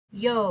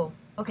Yo,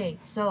 okay,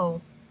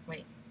 so,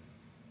 wait.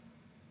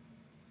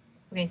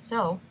 Okay,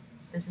 so,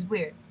 this is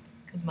weird,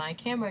 because my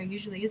camera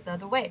usually is the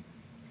other way.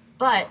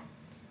 But,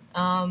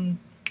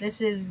 this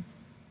is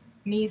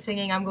me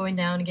singing I'm Going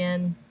Down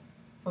Again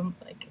from,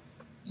 like,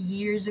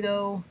 years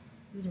ago.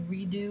 This is a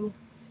redo.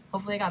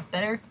 Hopefully I got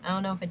better. I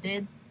don't know if I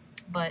did,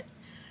 but,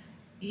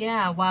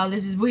 yeah, wow,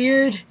 this is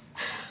weird.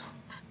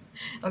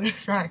 Okay,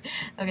 sorry.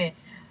 Okay,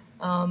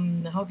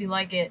 I hope you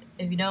like it.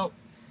 If you don't,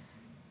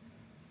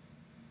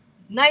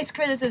 nice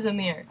criticism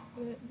here.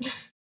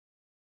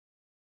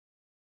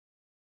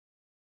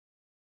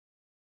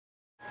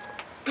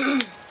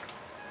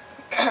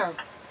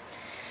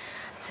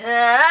 Time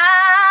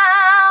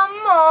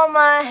on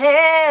my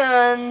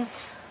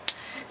hands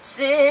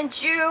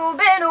since you've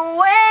been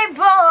away,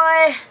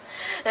 boy.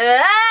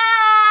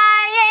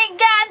 I ain't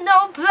got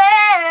no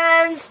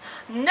plans.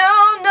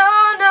 No,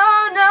 no,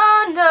 no,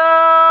 no,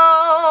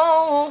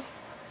 no.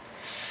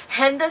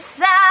 And the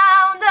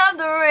sound of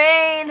the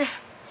rain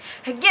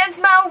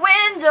against my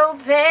window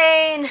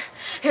pane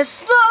is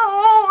slowly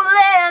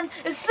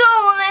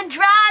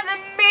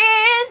driving me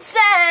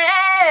insane.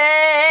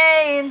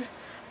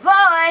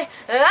 Boy,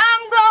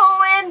 I'm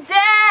going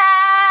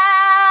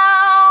down.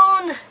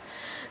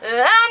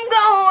 I'm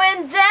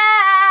going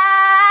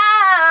down,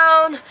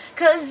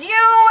 'cause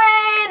you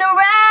ain't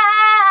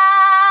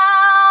around,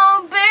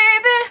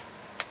 baby.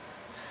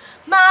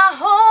 My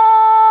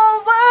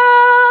whole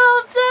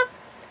world's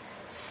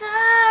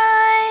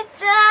upside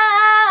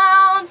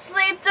down.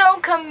 Sleep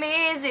don't come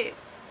easy.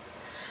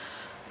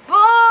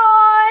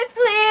 Boy,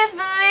 please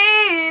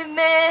believe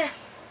me.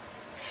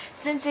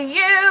 Since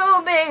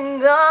you've been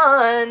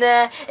gone,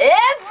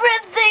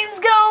 everything's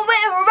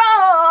going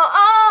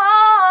wrong.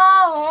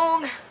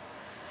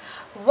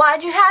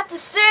 Why'd you have to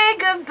say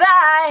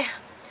goodbye?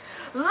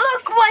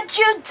 Look what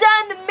you've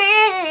done to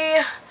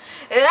me.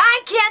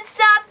 I can't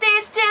stop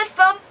these tears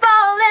from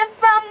falling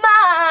from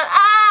my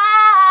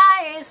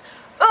eyes.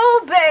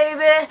 Oh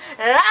baby,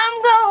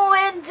 I'm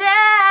going down.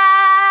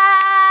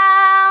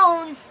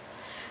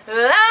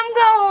 I'm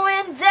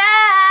going down,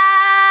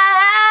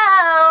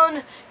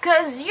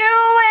 'cause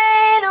you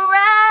ain't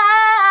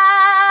around,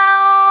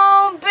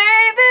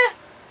 baby.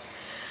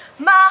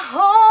 My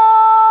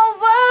whole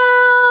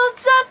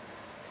world's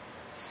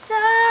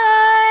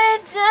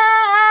upside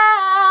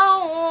down.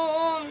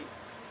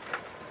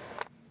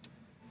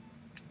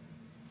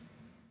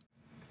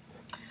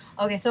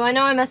 Okay, so I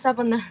know I messed up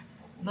on the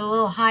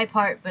little high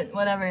part, but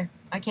whatever.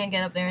 I can't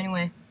get up there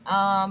anyway.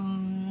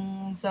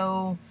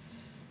 So,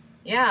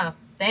 yeah.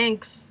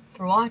 Thanks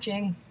for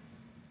watching.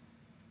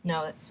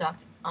 No, that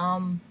sucked. I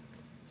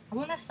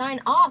want to sign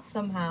off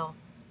somehow.